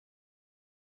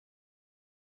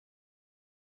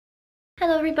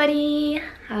Hello everybody!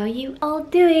 How are you all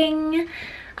doing?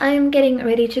 I'm getting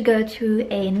ready to go to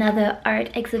another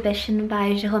art exhibition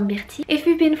by Jérôme Birti. If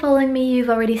you've been following me,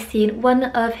 you've already seen one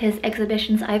of his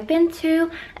exhibitions I've been to,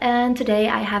 and today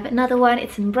I have another one.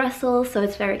 It's in Brussels, so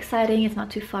it's very exciting. It's not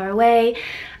too far away,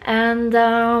 and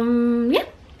yeah,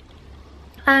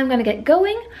 I'm gonna get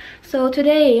going. So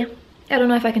today, I don't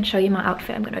know if I can show you my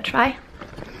outfit. I'm gonna try.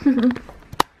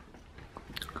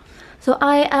 So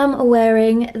I am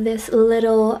wearing this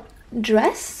little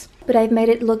dress, but I've made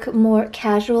it look more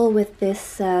casual with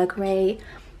this gray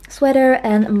sweater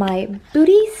and my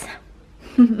booties.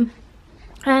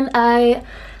 And I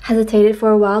hesitated for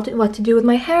a while what to do with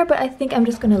my hair, but I think I'm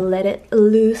just gonna let it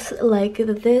loose like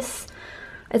this.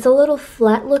 It's a little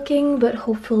flat looking, but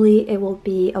hopefully it will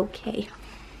be okay.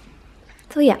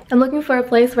 So yeah, I'm looking for a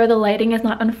place where the lighting is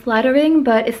not unflattering,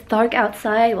 but it's dark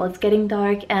outside. Well, it's getting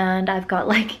dark, and I've got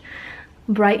like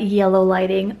bright yellow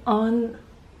lighting on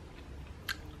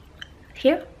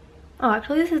here. Oh,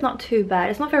 actually this is not too bad.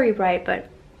 It's not very bright, but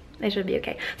it should be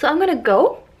okay. So I'm gonna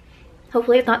go.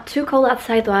 Hopefully it's not too cold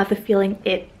outside, though I have the feeling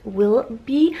it will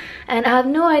be. And I have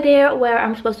no idea where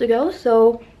I'm supposed to go,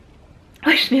 so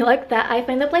wish me luck that I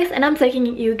find the place. And I'm taking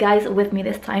you guys with me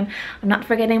this time. I'm not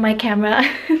forgetting my camera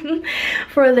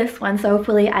for this one, so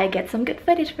hopefully I get some good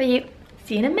footage for you.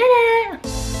 See you in a minute!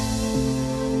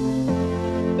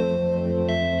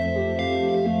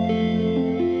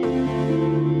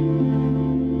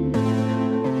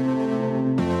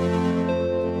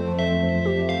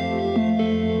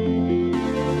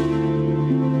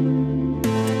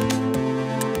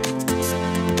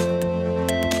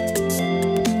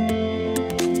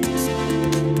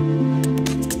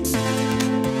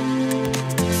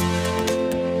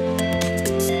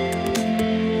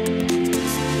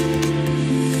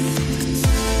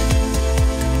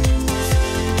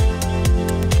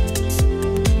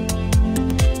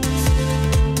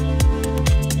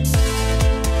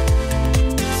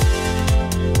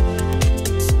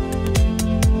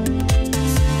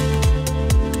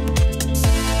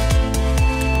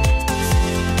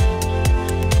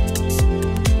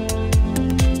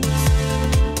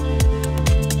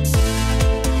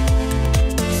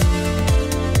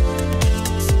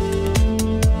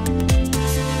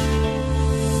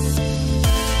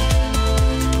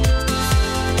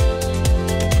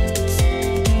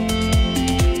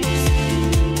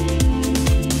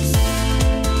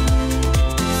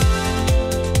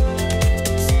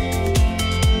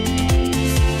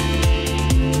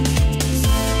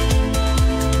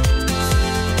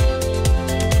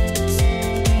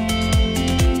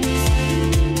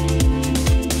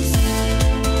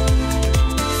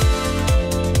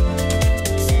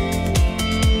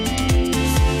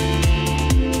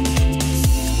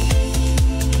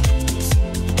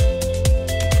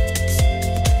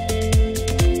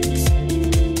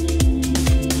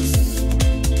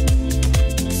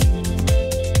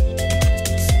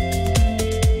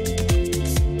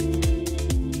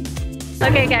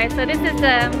 Okay guys, so this is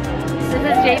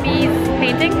JB's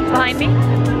painting behind me.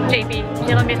 JB,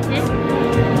 Jérôme Birti.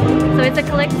 So it's a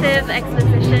collective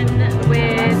exposition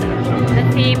with the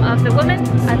theme of the woman.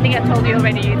 I think I've told you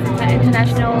already, it's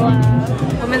International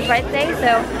Women's Rights Day,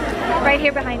 so right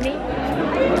here behind me.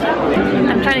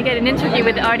 I'm trying to get an interview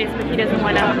with the artist, but he doesn't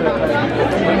want to.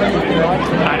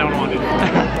 I don't want it.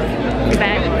 Too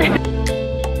bad.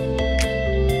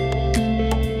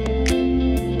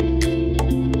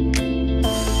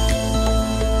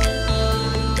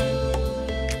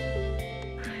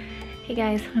 Hey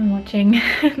guys, I'm watching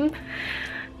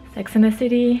Sex and the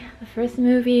City, the first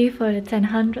movie, for the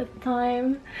 100th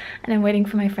time, and I'm waiting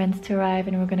for my friends to arrive,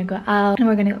 and we're gonna go out and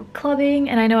we're gonna go clubbing.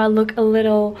 And I know I look a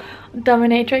little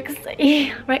dominatrix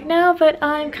right now, but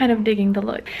I'm kind of digging the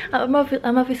look. I'm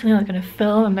obviously not gonna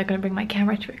film, I'm not gonna bring my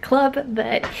camera to a club,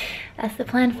 but that's the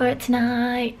plan for it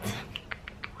tonight.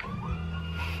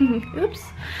 Oops.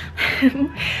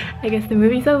 I guess the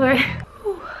movie's over.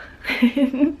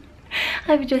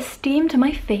 I've just steamed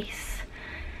my face,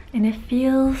 and it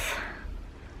feels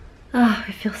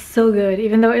so good,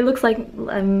 even though it looks like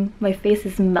my face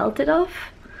is melted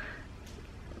off.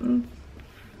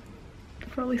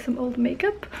 Probably some old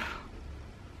makeup.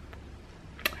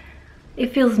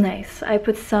 It feels nice. I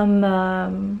put some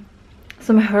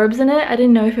herbs in it. I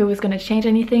didn't know if it was going to change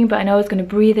anything, but I know it's going to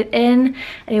breathe it in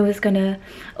and it was going to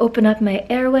open up my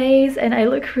airways. And I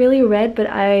look really red, but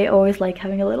I always like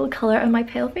having a little color on my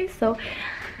pale face, so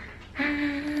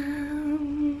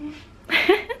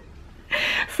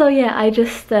so yeah, I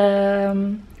just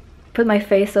put my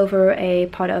face over a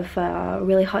pot of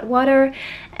really hot water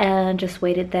and just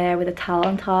waited there with a towel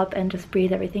on top and just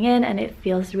breathe everything in, and it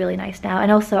feels really nice now.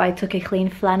 And also I took a clean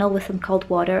flannel with some cold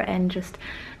water and just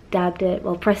dabbed it,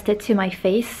 well, pressed it to my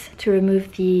face to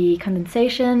remove the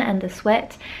condensation and the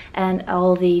sweat and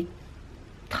all the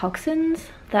toxins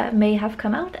that may have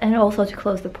come out, and also to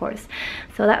close the pores.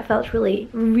 So that felt really,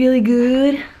 really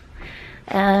good.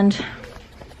 And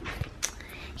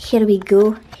here we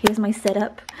go. Here's my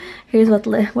setup. Here's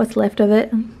what's left of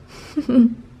it.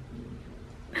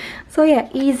 So yeah,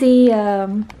 easy.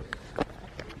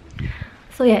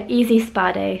 Easy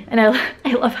spa day, and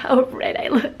I love how red I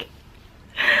look.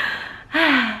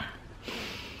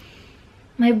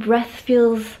 My breath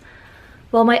feels,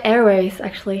 well, my airways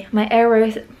actually. My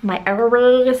airways. Why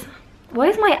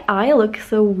does my eye look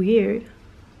so weird?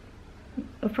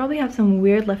 I'll probably have some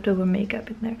weird leftover makeup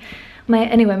in there.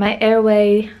 Anyway, my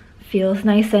airway feels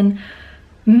nice and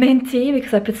minty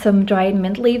because I put some dried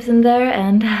mint leaves in there.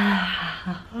 And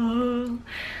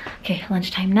okay,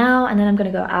 lunchtime now, and then I'm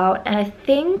gonna go out, and I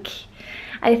think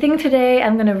today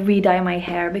I'm gonna re-dye my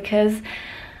hair because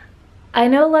I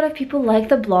know a lot of people like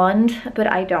the blonde, but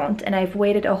I don't, and I've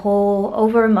waited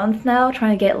over a month now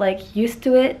trying to get like used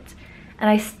to it, and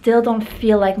I still don't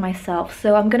feel like myself.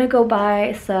 So I'm gonna go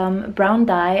buy some brown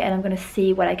dye and I'm gonna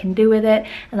see what I can do with it,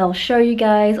 and I'll show you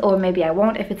guys, or maybe I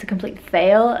won't if it's a complete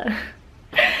fail.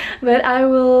 But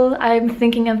I'm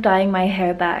thinking of dyeing my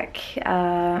hair back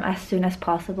as soon as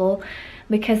possible,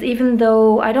 because even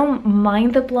though I don't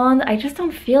mind the blonde, I just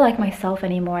don't feel like myself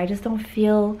anymore. I don't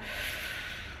feel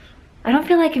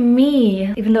like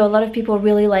me, even though a lot of people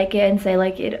really like it and say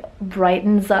like it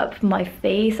brightens up my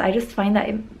face. I just find that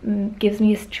it gives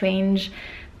me a strange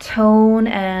tone,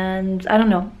 and I don't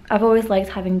know. I've always liked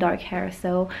having dark hair,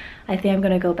 so I think I'm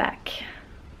gonna go back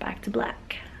to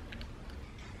black.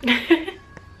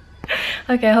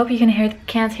 Okay, I hope you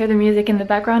can't hear the music in the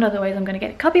background, otherwise I'm gonna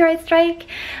get a copyright strike.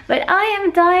 But I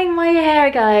am dyeing my hair,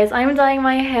 guys. I'm dyeing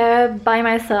my hair by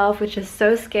myself, which is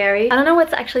so scary. I don't know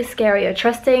what's actually scarier,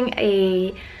 trusting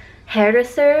a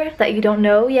hairdresser that you don't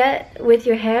know yet with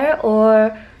your hair,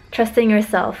 or trusting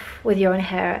yourself with your own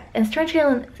hair. And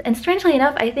strangely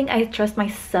enough, I think I trust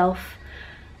myself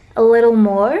a little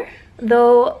more,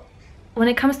 though when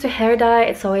it comes to hair dye,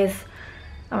 it's always,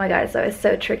 oh my god, it's always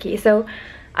so tricky. So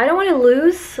I don't want to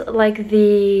lose like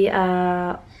the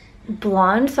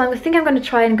blonde, so I think I'm going to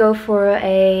try and go for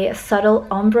a subtle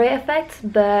ombre effect.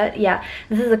 But yeah,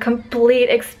 this is a complete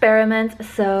experiment,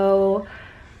 so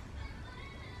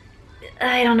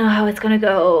I don't know how it's gonna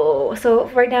go. So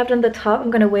right now I've done the top.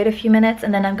 I'm gonna wait a few minutes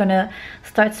and then I'm gonna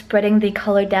start spreading the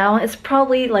color down. It's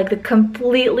probably like the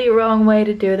completely wrong way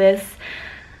to do this.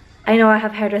 I know I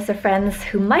have hairdresser friends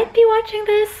who might be watching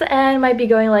this and might be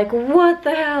going like, what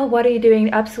the hell, what are you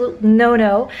doing? Absolute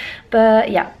no. But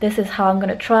yeah, this is how I'm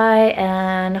gonna try,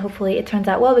 and hopefully it turns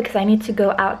out well, because I need to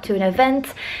go out to an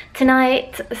event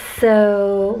tonight.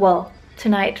 So, well,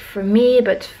 tonight for me,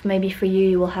 but maybe for you,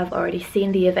 you will have already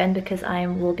seen the event because I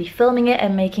will be filming it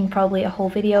and making probably a whole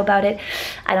video about it.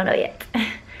 I don't know yet.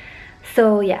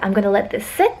 So yeah, I'm gonna let this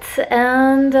sit,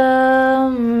 and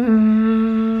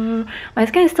my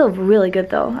skin is still really good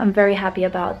though. I'm very happy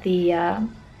about the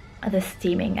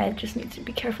steaming. I just need to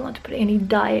be careful not to put any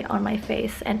dye on my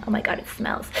face, and oh my god, it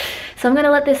smells. So I'm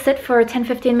gonna let this sit for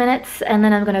 10-15 minutes, and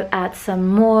then I'm gonna add some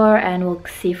more, and we'll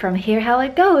see from here how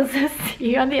it goes.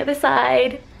 See you on the other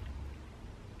side.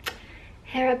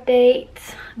 Hair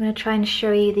update. I'm gonna try and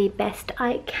show you the best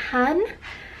I can.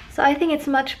 So I think it's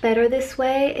much better this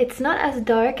way. It's not as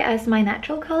dark as my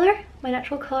natural color. My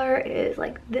natural color is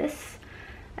like this,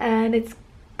 and it's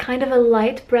kind of a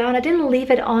light brown. I didn't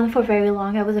leave it on for very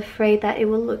long. I was afraid that it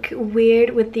would look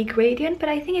weird with the gradient, but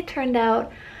I think it turned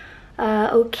out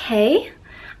okay.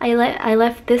 I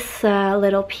left this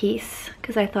little piece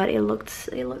because I thought it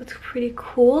looked pretty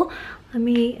cool. Let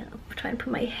me try and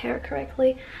put my hair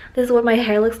correctly. This is what my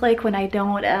hair looks like when I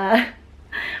don't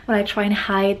when I try and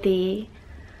hide the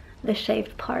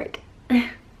shaved part.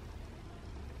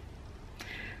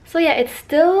 So yeah, it's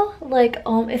still like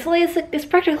it's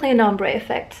practically an ombre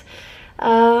effect.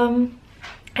 I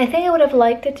think I would have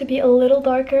liked it to be a little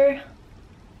darker,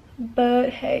 but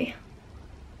hey,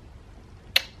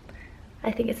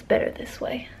 I think it's better this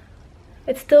way.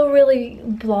 It's still really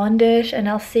blondish, and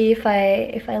I'll see if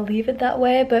I leave it that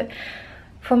way, but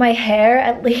for my hair,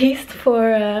 at least,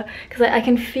 for because I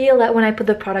can feel that when I put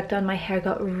the product on, my hair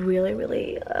got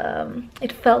really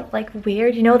it felt like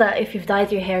weird. You know that if you've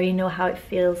dyed your hair, you know how it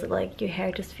feels, like your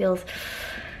hair just feels,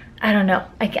 I don't know,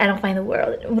 I don't find the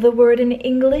word in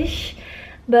English,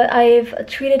 But I've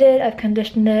treated it, I've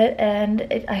conditioned it,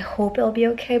 and I hope it'll be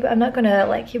okay, but I'm not gonna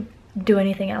like do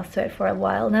anything else to it for a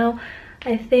while now,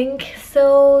 I think.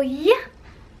 So yeah,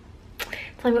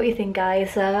 tell me what you think,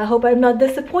 guys. I hope I'm not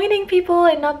disappointing people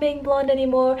and not being blonde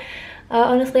anymore.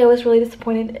 Honestly, I was really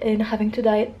disappointed in having to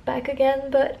dye it back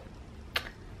again, but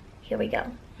here we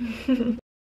go.